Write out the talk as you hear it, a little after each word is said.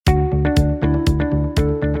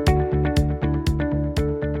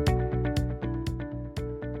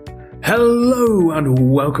Hello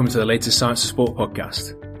and welcome to the latest Science for Sport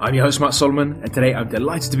podcast. I'm your host Matt Solomon, and today I'm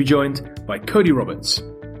delighted to be joined by Cody Roberts.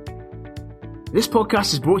 This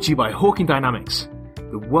podcast is brought to you by Hawking Dynamics,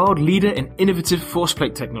 the world leader in innovative force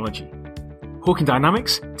plate technology. Hawking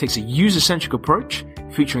Dynamics takes a user-centric approach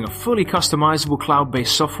featuring a fully customizable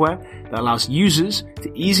cloud-based software that allows users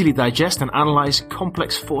to easily digest and analyze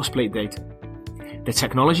complex force plate data. The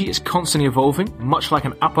technology is constantly evolving, much like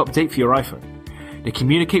an app update for your iPhone. They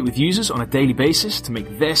communicate with users on a daily basis to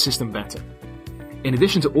make their system better. In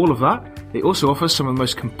addition to all of that, they also offer some of the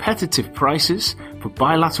most competitive prices for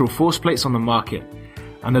bilateral force plates on the market,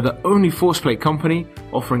 and they're the only force plate company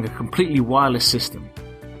offering a completely wireless system.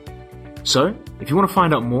 So, if you want to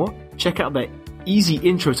find out more, check out their easy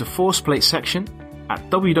intro to force plate section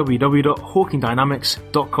at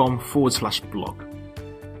www.hawkingdynamics.com/blog.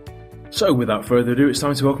 So, without further ado, it's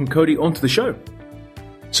time to welcome Cody onto the show.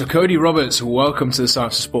 So Cody Roberts, welcome to the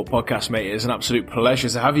Science for Sport podcast, mate. It is an absolute pleasure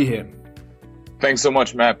to have you here. Thanks so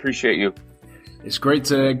much, Matt. Appreciate you. It's great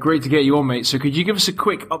to get you on, mate. So could you give us a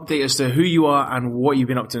quick update as to who you are and what you've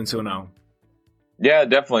been up to until now? Yeah,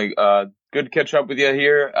 definitely. Good to catch up with you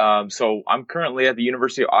here. So I'm currently at the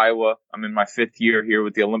University of Iowa. I'm in my 5th year here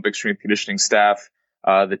with the Olympic strength conditioning staff.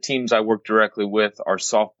 The teams I work directly with are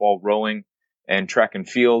softball, rowing, and track and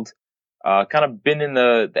field. Kind of been in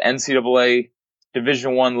the NCAA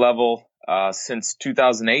Division I level since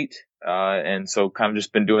 2008, and so kind of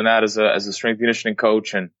just been doing that as a strength conditioning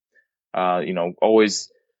coach, and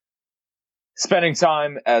always spending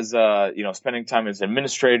time as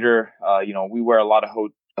administrator. We wear a lot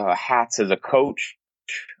of hats as a coach.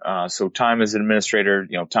 So time as an administrator,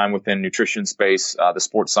 time within nutrition space, the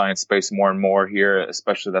sports science space more and more here,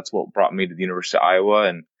 especially that's what brought me to the University of Iowa.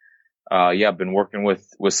 And I've been working with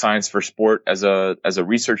Science for Sport as a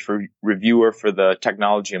research reviewer for the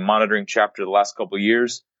technology and monitoring chapter the last couple of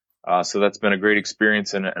years. So that's been a great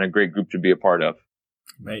experience and a great group to be a part of.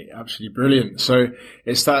 Mate, absolutely brilliant. So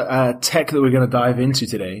it's that tech that we're going to dive into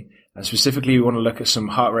today. And specifically, we want to look at some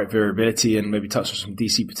heart rate variability and maybe touch on some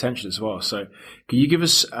DC potential as well. So can you give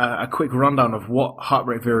us a quick rundown of what heart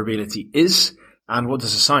rate variability is and what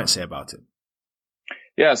does the science say about it?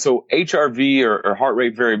 Yeah, so HRV or heart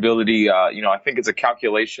rate variability, I think it's a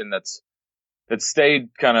calculation that's stayed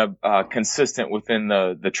kind of consistent within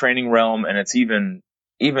the training realm, and it's even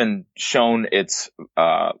shown its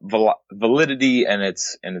validity and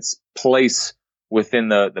its place within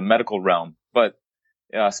the medical realm. But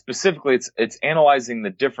specifically, it's analyzing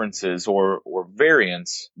the differences or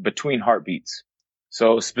variance between heartbeats.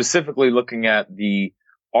 So specifically looking at the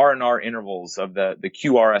R&R intervals of the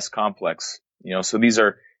QRS complex. So these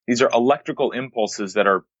are electrical impulses that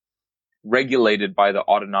are regulated by the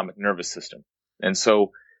autonomic nervous system. And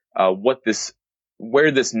so,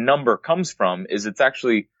 where this number comes from is it's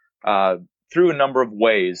actually, through a number of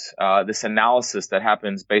ways, this analysis that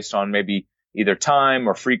happens based on maybe either time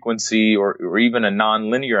or frequency or even a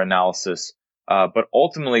nonlinear analysis. But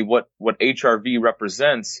ultimately what HRV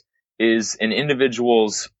represents is an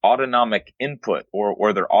individual's autonomic input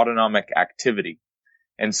or their autonomic activity.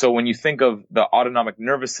 And so when you think of the autonomic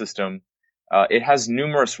nervous system, it has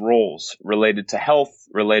numerous roles related to health,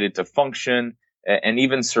 related to function, and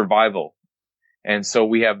even survival. And so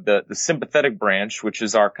we have the sympathetic branch, which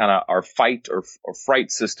is our fight or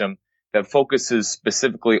fright system that focuses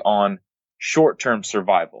specifically on short-term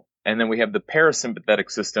survival. And then we have the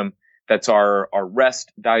parasympathetic system that's our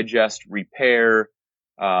rest, digest, repair,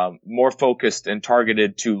 more focused and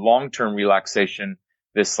targeted to long-term relaxation,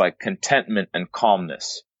 this like contentment and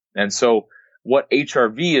calmness. And so what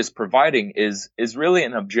HRV is providing is really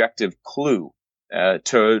an objective clue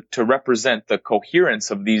to represent the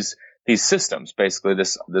coherence of these systems, basically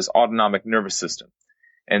this autonomic nervous system.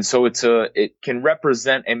 And so it can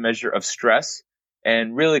represent a measure of stress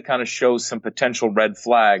and really kind of shows some potential red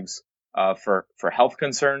flags for health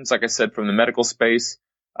concerns, like I said, from the medical space,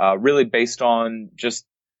 really based on just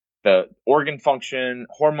the organ function,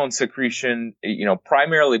 hormone secretion,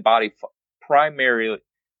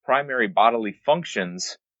 primary bodily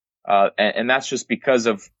functions, and that's just because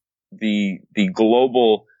of the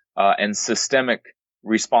global and systemic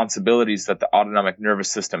responsibilities that the autonomic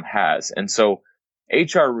nervous system has. And so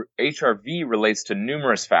HRV relates to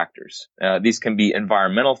numerous factors. These can be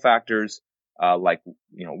environmental factors, like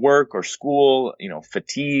work or school,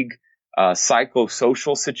 fatigue,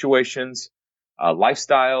 psychosocial situations,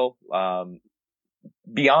 lifestyle,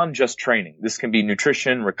 beyond just training. This can be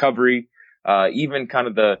nutrition, recovery, even kind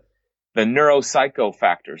of the neuropsycho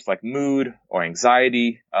factors like mood or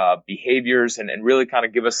anxiety, behaviors, and really kind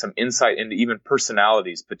of give us some insight into even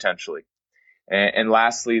personalities potentially. And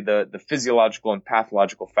lastly, the physiological and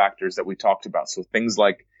pathological factors that we talked about. So things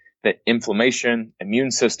like the inflammation,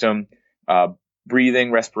 immune system,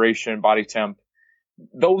 breathing, respiration, body temp,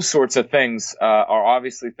 those sorts of things are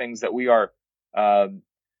obviously things that we are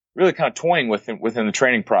really kind of toying with within the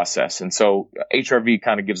training process. And so HRV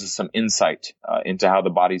kind of gives us some insight into how the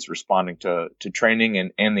body's responding to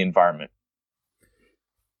training and the environment.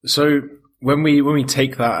 So when we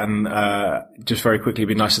take that, and just very quickly,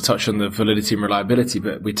 it'd be nice to touch on the validity and reliability,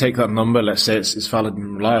 but we take that number, let's say it's valid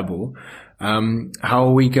and reliable. How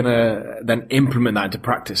are we going to then implement that into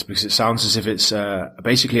practice? Because it sounds as if it's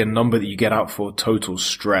basically a number that you get out for total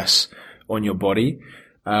stress on your body.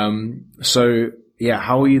 So yeah,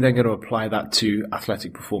 how are you then going to apply that to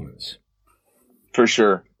athletic performance? For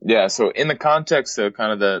sure. Yeah. So in the context of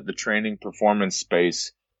kind of the training performance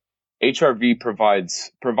space, HRV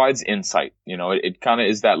provides insight. It kind of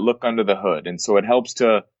is that look under the hood. And so it helps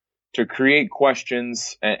to create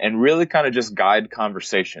questions and really kind of just guide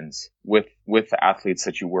conversations with the athletes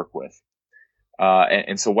that you work with.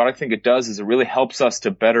 And so what I think it does is it really helps us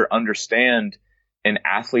to better understand an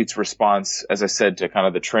athlete's response, as I said, to kind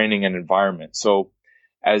of the training and environment. So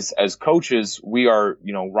as coaches, we are,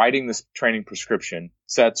 writing this training prescription,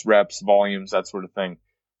 sets, reps, volumes, that sort of thing.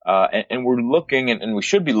 And we're looking, and we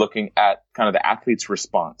should be looking at kind of the athlete's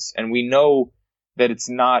response. And we know that it's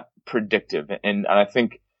not predictive. And I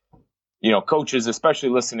think, coaches, especially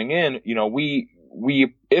listening in,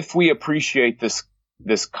 if we appreciate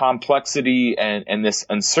this complexity and this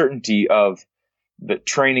uncertainty of the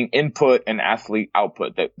training input and athlete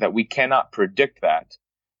output, that we cannot predict that.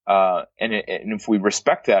 And if we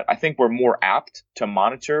respect that, I think we're more apt to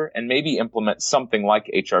monitor and maybe implement something like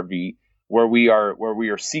HRV, where we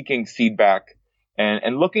are seeking feedback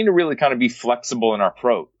and looking to really kind of be flexible in our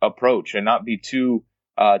approach and not be too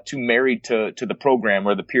married to the program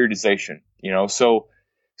or the periodization.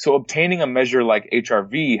 So obtaining a measure like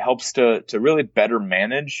HRV helps to really better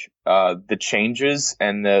manage the changes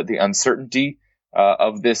and the uncertainty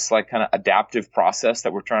of this like kind of adaptive process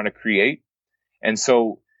that we're trying to create. And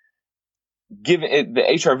so the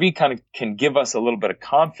HRV kind of can give us a little bit of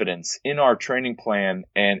confidence in our training plan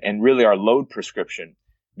and really our load prescription,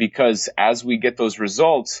 because as we get those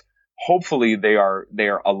results, hopefully they are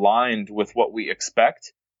aligned with what we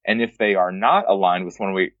expect. And if they are not aligned with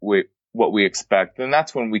what we expect, then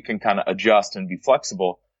that's when we can kind of adjust and be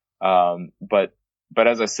flexible. But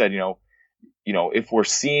as I said, if we're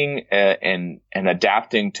seeing and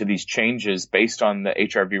adapting to these changes based on the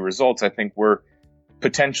HRV results, I think we're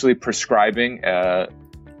potentially prescribing a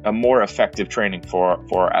more effective training for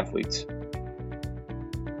our athletes.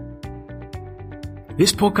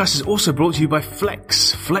 This podcast is also brought to you by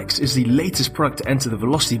Flex. Flex is the latest product to enter the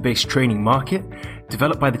velocity-based training market,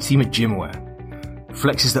 developed by the team at Gymaware.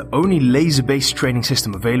 Flex is the only laser-based training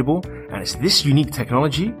system available, and it's this unique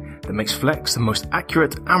technology that makes Flex the most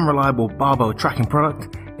accurate and reliable barbell tracking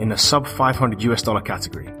product in the sub $500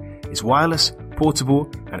 category. It's wireless, portable,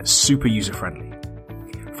 and it's super user-friendly.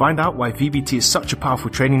 Find out why VBT is such a powerful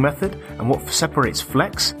training method and what separates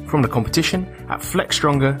Flex from the competition at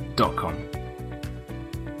flexstronger.com.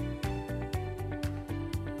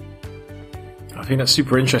 I think that's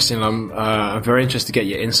super interesting. I'm very interested to get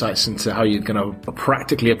your insights into how you're going to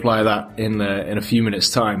practically apply that in a few minutes'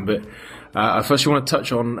 time. But first, you want to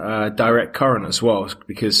touch on direct current as well,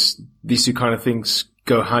 because these two kind of things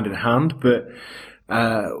go hand in hand. But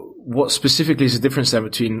what specifically is the difference there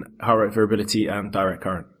between heart rate variability and direct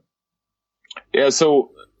current? Yeah,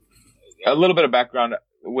 so a little bit of background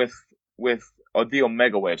with the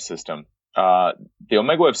Omega Wave system. The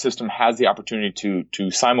Omega Wave system has the opportunity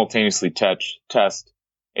to simultaneously test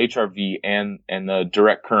HRV and the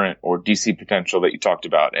direct current or DC potential that you talked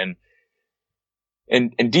about. And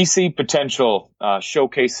DC potential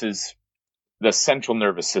showcases the central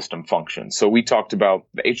nervous system function. So we talked about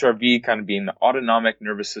the HRV kind of being the autonomic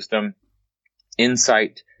nervous system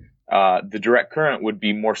insight. The direct current would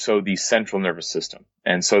be more so the central nervous system.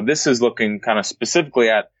 And so this is looking kind of specifically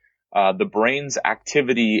at the brain's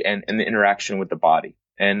activity and the interaction with the body.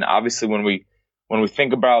 And obviously when we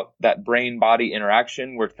think about that brain-body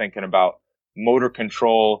interaction, we're thinking about motor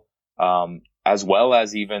control, as well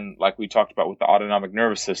as even like we talked about with the autonomic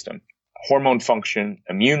nervous system, hormone function,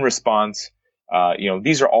 immune response.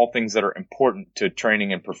 These are all things that are important to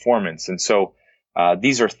training and performance. And so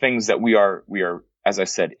these are things that we are, as I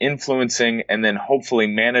said, influencing and then hopefully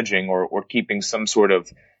managing or keeping some sort of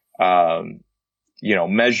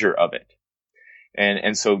measure of it.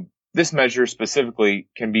 And so this measure specifically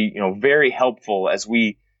can be, very helpful as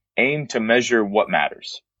we aim to measure what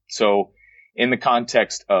matters. So in the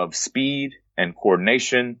context of speed and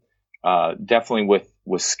coordination, definitely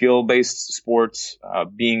with skill-based sports,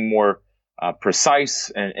 being more precise,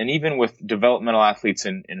 and even with developmental athletes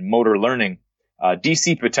in motor learning,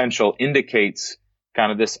 DC potential indicates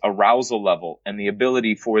kind of this arousal level and the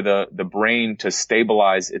ability for the brain to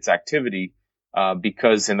stabilize its activity,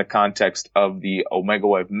 because in the context of the omega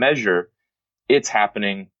wave measure, it's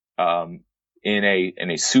happening in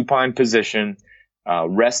a supine position,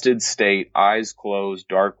 rested state, eyes closed,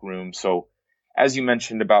 dark room. So as you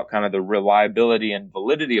mentioned about kind of the reliability and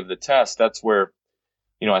validity of the test, that's where,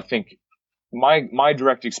 I think my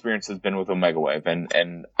direct experience has been with omega wave,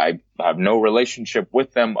 and I have no relationship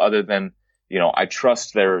with them other than, I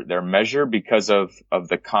trust their measure because of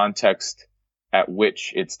the context at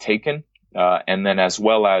which it's taken, and then as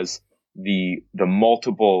well as the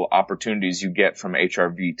multiple opportunities you get from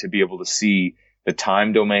HRV to be able to see the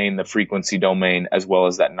time domain, the frequency domain, as well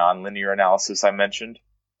as that nonlinear analysis I mentioned.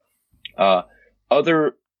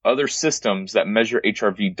 Other systems that measure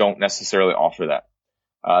HRV don't necessarily offer that.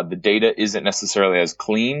 The data isn't necessarily as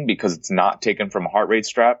clean because it's not taken from a heart rate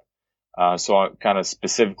strap. So kind of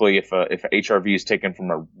specifically, if a HRV is taken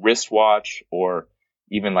from a wristwatch or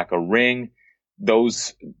even like a ring,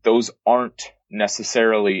 those aren't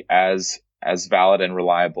necessarily as valid and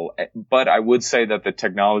reliable. But I would say that the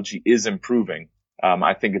technology is improving.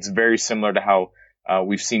 I think it's very similar to how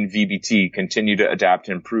we've seen VBT continue to adapt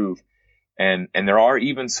and improve. And there are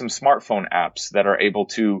even some smartphone apps that are able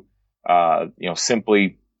to,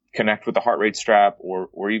 simply connect with the heart rate strap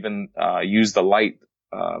or even use the light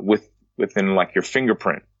within like your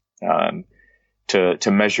fingerprint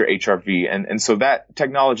to measure HRV. And so that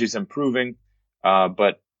technology is improving.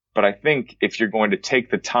 But I think if you're going to take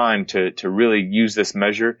the time to really use this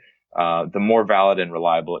measure, the more valid and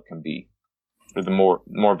reliable it can be, or the more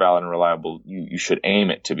valid and reliable you should aim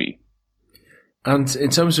it to be. And in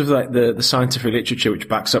terms of like the scientific literature which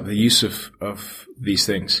backs up the use of these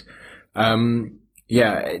things,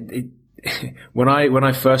 when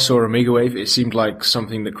I first saw Omega Wave, it seemed like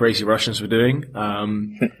something that crazy Russians were doing,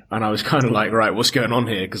 and I was kind of like, right, what's going on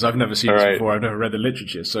here? Because I've never seen this before. I've never read the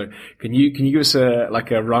literature. So can you give us a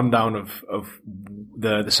rundown of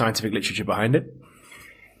the scientific literature behind it?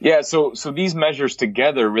 Yeah. So these measures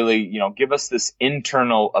together really, give us this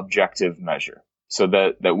internal objective measure, so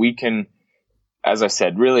that we can, as I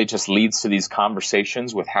said, really just leads to these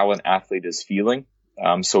conversations with how an athlete is feeling.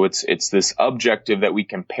 So it's this objective that we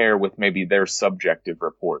compare with maybe their subjective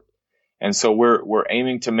report. And so we're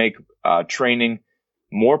aiming to make training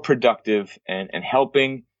more productive and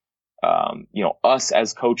helping us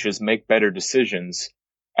as coaches make better decisions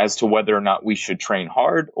as to whether or not we should train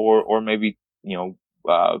hard or maybe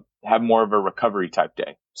have more of a recovery type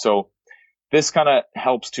day. So this kind of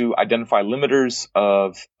helps to identify limiters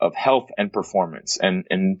of health and performance.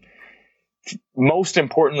 And most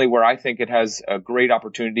importantly, where I think it has a great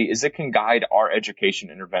opportunity is it can guide our education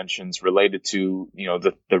interventions related to,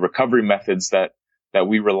 the recovery methods that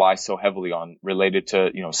we rely so heavily on related to,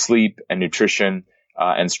 sleep and nutrition,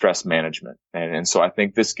 and stress management. And so I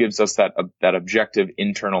think this gives us that objective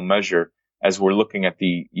internal measure as we're looking at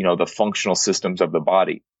the functional systems of the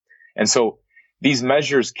body. And so these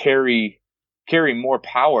measures carry more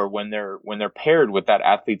power when they're paired with that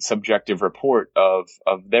athlete's subjective report of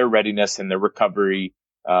their readiness and their recovery,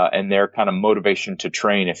 and their kind of motivation to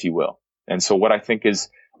train, if you will. And so what I think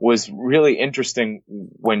was really interesting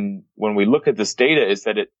when we look at this data is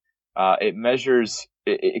that it measures,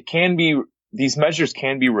 these measures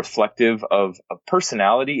can be reflective of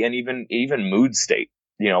personality and even mood state,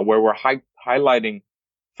 where we're highlighting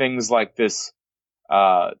things like this,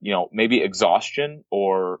 maybe exhaustion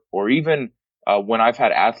or even, when I've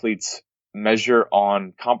had athletes measure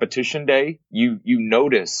on competition day, you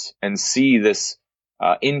notice and see this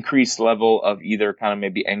increased level of either kind of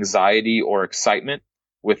maybe anxiety or excitement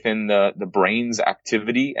within the brain's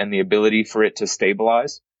activity and the ability for it to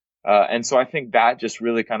stabilize. And so I think that just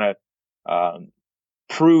really kind of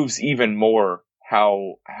proves even more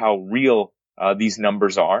how real these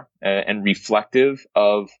numbers are and reflective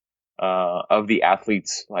of the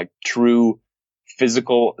athlete's like true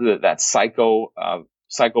physical, that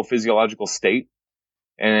psychophysiological state.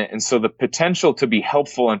 And so the potential to be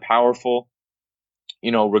helpful and powerful,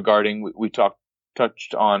 regarding, we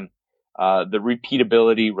touched on, the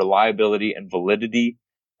repeatability, reliability, and validity,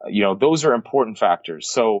 those are important factors.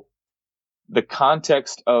 So the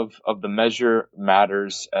context of the measure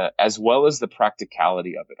matters, as well as the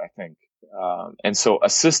practicality of it, I think. And so a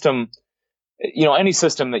system, any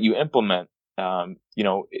system that you implement,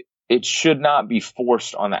 it should not be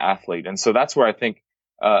forced on the athlete. And so that's where I think,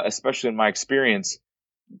 especially in my experience,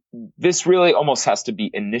 this really almost has to be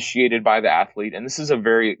initiated by the athlete. And this is a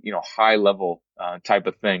very, high level type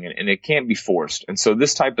of thing, and it can't be forced. And so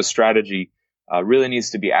this type of strategy really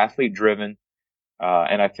needs to be athlete driven.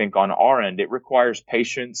 And I think on our end, it requires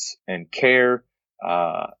patience and care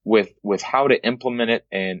with how to implement it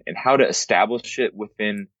and how to establish it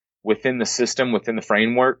within the system, within the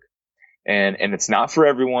framework. And it's not for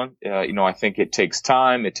everyone. I think it takes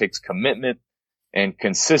time, it takes commitment and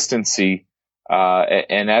consistency.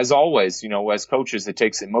 And as always, as coaches, it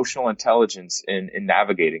takes emotional intelligence in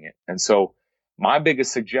navigating it. And so my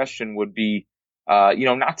biggest suggestion would be,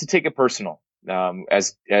 not to take it personal.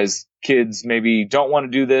 As kids maybe don't want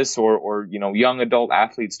to do this, or young adult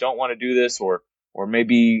athletes don't want to do this, or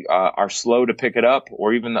maybe are slow to pick it up,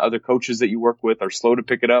 or even the other coaches that you work with are slow to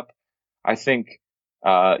pick it up. I think,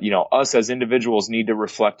 us as individuals need to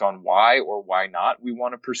reflect on why or why not we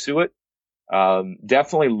want to pursue it.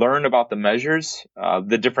 Definitely learn about the measures,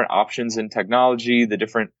 the different options in technology, the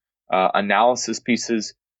different analysis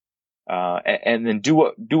pieces, and then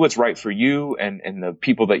do what's right for you and the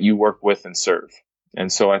people that you work with and serve.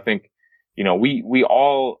 And so I think, we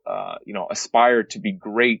all, aspire to be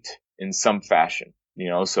great in some fashion,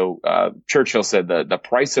 so Churchill said the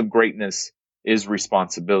price of greatness is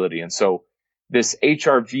responsibility. And so this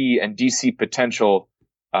HRV and DC potential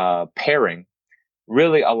pairing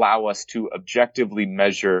really allow us to objectively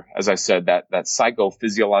measure, as I said, that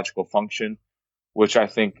psychophysiological function, which I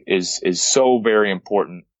think is so very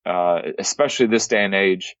important, especially this day and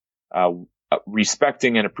age,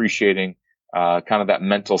 respecting and appreciating kind of that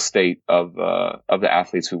mental state of the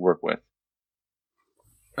athletes we work with.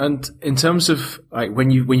 And in terms of like when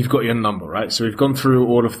you've got your number, right? So we've gone through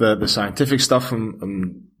all of the scientific stuff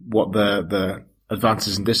and what the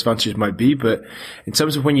advantages and disadvantages might be, but in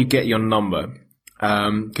terms of when you get your number,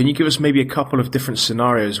 can you give us maybe a couple of different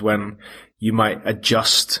scenarios when you might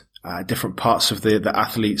adjust different parts of the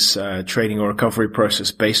athlete's training or recovery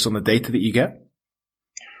process based on the data that you get?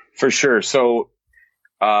 For sure. So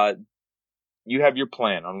you have your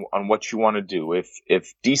plan on what you want to do.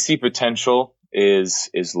 If DC potential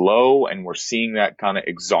is low and we're seeing that kind of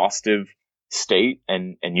exhaustive state,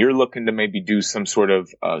 and you're looking to maybe do some sort of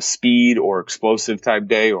speed or explosive type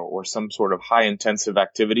day or some sort of high intensive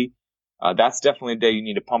activity, that's definitely a day you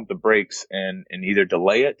need to pump the brakes and either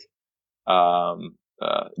delay it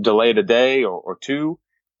a day or two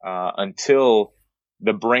until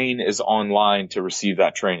the brain is online to receive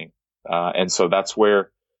that training. And so that's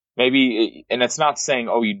where maybe, and it's not saying,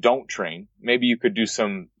 oh, you don't train. Maybe you could do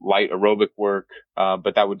some light aerobic work,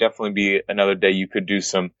 but that would definitely be another day you could do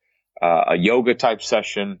some a yoga type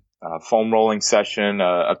session, foam rolling session,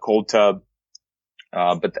 a cold tub.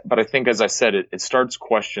 But I think, as I said, it starts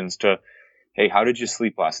questions to, hey, how did you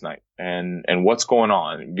sleep last night? And what's going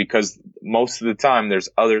on? Because most of the time there's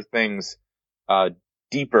other things,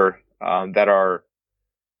 deeper, that are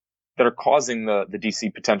causing the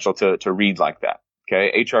DC potential to read like that.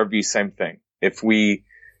 Okay. HRV, same thing. If we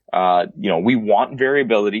want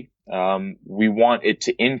variability, we want it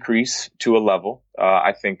to increase to a level.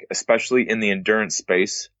 I think especially in the endurance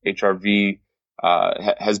space, HRV,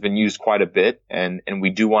 has been used quite a bit, and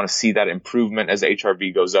we do want to see that improvement as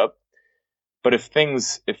HRV goes up. But if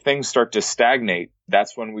things start to stagnate,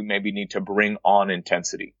 that's when we maybe need to bring on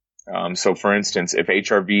intensity. So for instance, if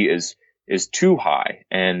HRV is too high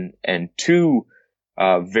and too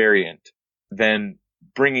variant, then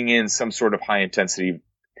bringing in some sort of high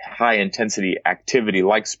intensity activity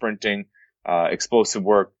like sprinting, explosive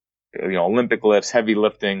work, Olympic lifts, heavy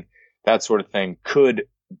lifting, that sort of thing could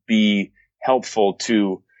be helpful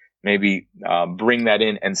to maybe bring that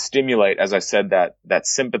in and stimulate, as I said, that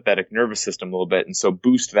sympathetic nervous system a little bit, and so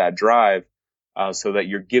boost that drive so that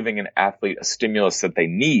you're giving an athlete a stimulus that they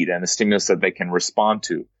need and a stimulus that they can respond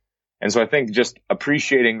to. And so I think just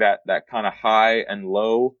appreciating that kind of high and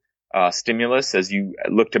low stimulus as you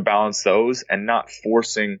look to balance those, and not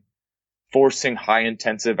forcing high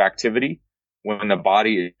intensive activity when the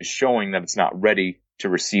body is showing that it's not ready to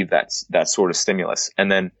receive that sort of stimulus.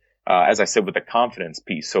 And then, as I said, with the confidence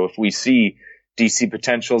piece. So if we see DC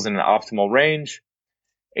potentials in an optimal range,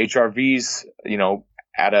 HRVs,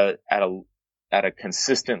 at a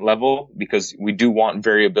consistent level, because we do want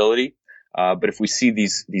variability. But if we see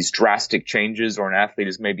these drastic changes, or an athlete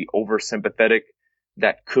is maybe oversympathetic,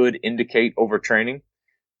 that could indicate overtraining.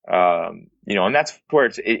 And that's where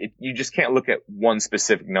you just can't look at one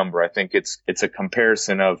specific number. I think it's a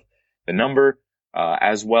comparison of the number,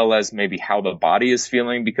 as well as maybe how the body is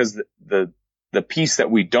feeling, because the piece that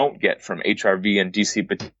we don't get from HRV and DC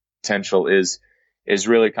potential is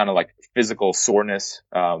really kind of like physical soreness,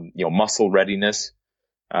 muscle readiness.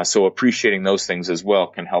 So appreciating those things as well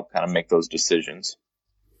can help kind of make those decisions.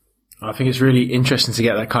 I think it's really interesting to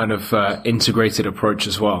get that kind of integrated approach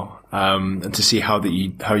as well, and to see how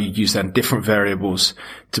you use then different variables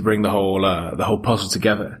to bring the whole puzzle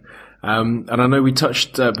together. And I know we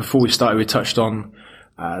touched before we started. We touched on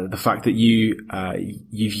the fact that you've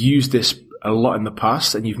used this a lot in the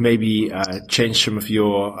past, and you've maybe changed some of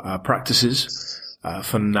your practices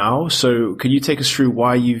for now. So, can you take us through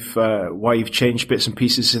why you've changed bits and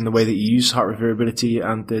pieces in the way that you use heart rate variability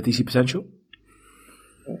and the DC potential?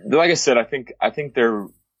 Like I said, I think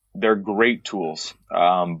they're great tools,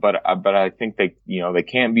 but I think they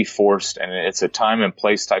can't be forced, and it's a time and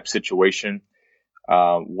place type situation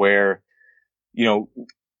where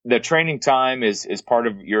the training time is part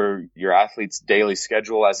of your athlete's daily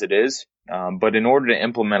schedule as it is, but in order to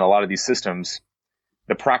implement a lot of these systems,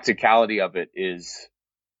 the practicality of it is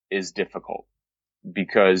difficult,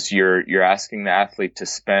 because you're asking the athlete to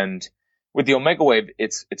spend. With the Omegawave,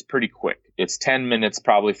 it's pretty quick. It's 10 minutes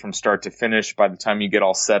probably from start to finish by the time you get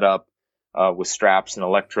all set up with straps and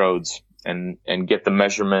electrodes and get the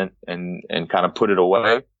measurement and kind of put it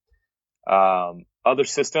away. Other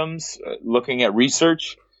systems, looking at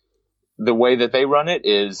research, the way that they run it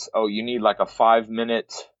is, you need like a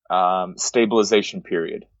 5-minute stabilization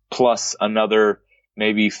period plus another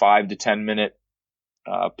maybe 5 to 10 minute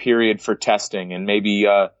period for testing, and maybe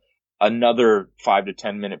another 5 to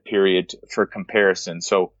 10 minute period for comparison.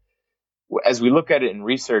 So as we look at it in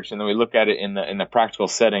research and then we look at it in the practical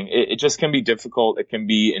setting, it just can be difficult. It can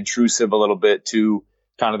be intrusive a little bit to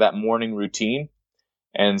kind of that morning routine.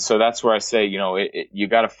 And so that's where I say, you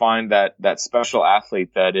got to find that special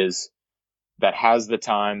athlete that has the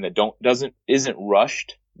time, that isn't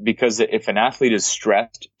rushed, because if an athlete is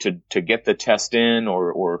stressed to get the test in,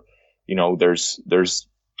 or there's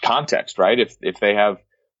context, right? If they have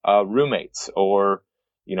roommates or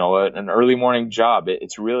an early morning job,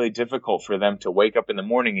 it's really difficult for them to wake up in the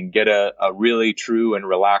morning and get a really true and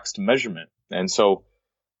relaxed measurement. And so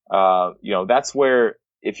that's where,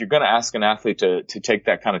 if you're going to ask an athlete to take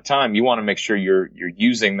that kind of time, you want to make sure you're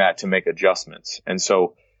using that to make adjustments. And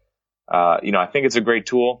so I think it's a great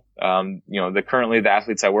tool. Currently the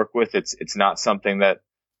athletes I work with, it's not something that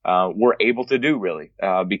we're able to do really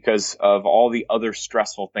because of all the other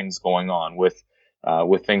stressful things going on with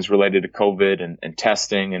things related to COVID and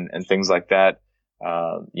testing and things like that.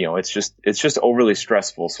 It's just overly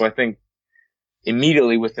stressful. So I think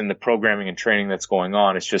immediately within the programming and training that's going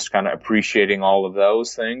on, it's just kind of appreciating all of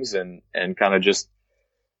those things and kind of just,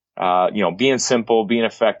 being simple, being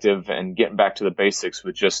effective, and getting back to the basics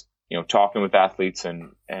with just, talking with athletes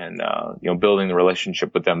and building the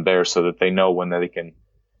relationship with them there, so that they know when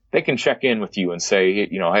they can check in with you and say,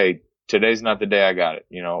 hey, today's not the day I got it,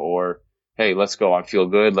 or hey, let's go. I feel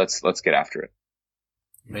good. Let's get after it.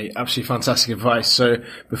 Mate, absolutely fantastic advice. So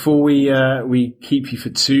before we keep you for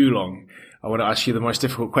too long, I want to ask you the most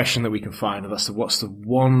difficult question that we can find, and that's what's the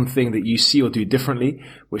one thing that you see or do differently,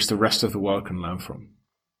 which the rest of the world can learn from?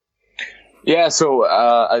 Yeah. So,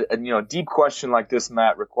 a deep question like this,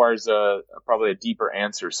 Matt, requires probably a deeper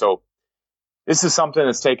answer. So this is something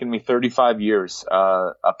that's taken me 35 years,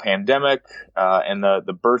 a pandemic, and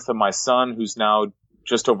the birth of my son, who's now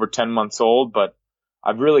just over 10 months old, but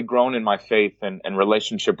I've really grown in my faith and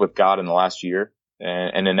relationship with God in the last year,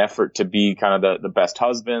 and an effort to be kind of the best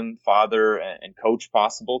husband, father, and coach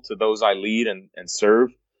possible to those I lead and serve.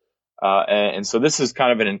 And so this is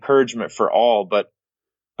kind of an encouragement for all, but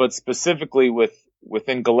specifically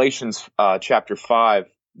within Galatians chapter 5,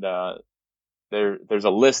 there's a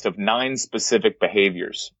list of 9 specific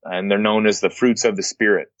behaviors, and they're known as the fruits of the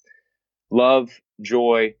Spirit: love,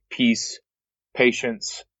 joy, peace,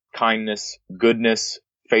 patience, kindness, goodness,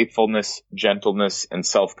 faithfulness, gentleness, and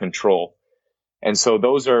self-control. And so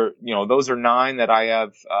those are 9 that I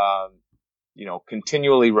have,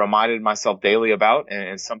 continually reminded myself daily about,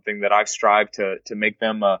 and something that I've strived to make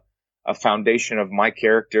them a foundation of my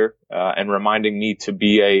character, and reminding me to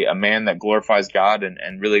be a man that glorifies God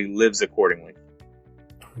and really lives accordingly.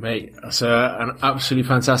 Mate, that's an absolutely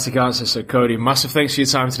fantastic answer. So Cody, massive thanks for your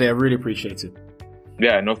time today. I really appreciate it.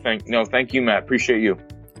 Yeah, thank you, Matt. Appreciate you.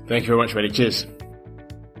 Thank you very much, buddy. Cheers.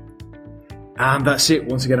 And that's it.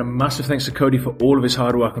 Once again, a massive thanks to Cody for all of his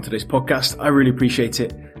hard work on today's podcast. I really appreciate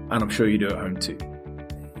it, and I'm sure you do at home too.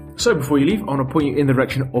 So before you leave, I want to point you in the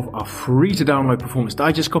direction of our free to download Performance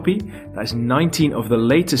Digest copy. That is 19 of the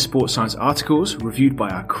latest sports science articles reviewed by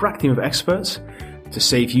our crack team of experts to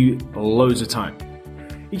save you loads of time.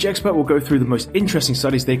 Each expert will go through the most interesting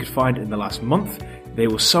studies they could find in the last month. They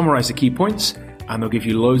will summarize the key points and they'll give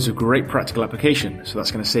you loads of great practical application. So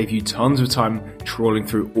that's going to save you tons of time trawling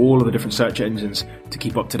through all of the different search engines to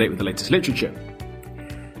keep up to date with the latest literature.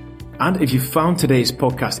 And if you found today's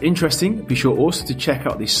podcast interesting, be sure also to check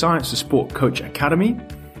out the Science for Sport Coach Academy.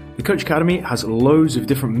 The Coach Academy has loads of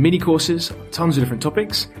different mini courses, tons of different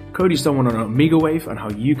topics. Cody's done one on Omega Wave and how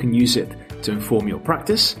you can use it to inform your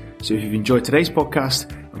practice. So if you've enjoyed today's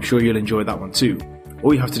podcast, I'm sure you'll enjoy that one too.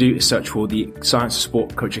 All you have to do is search for the Science for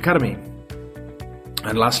Sport Coach Academy.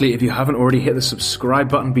 And lastly, if you haven't already hit the subscribe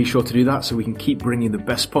button, be sure to do that so we can keep bringing the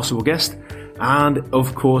best possible guest. And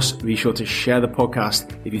of course, be sure to share the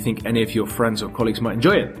podcast if you think any of your friends or colleagues might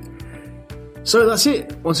enjoy it. So that's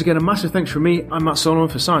it. Once again, a massive thanks from me. I'm Matt Solomon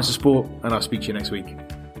for Science for Sport, and I'll speak to you next week.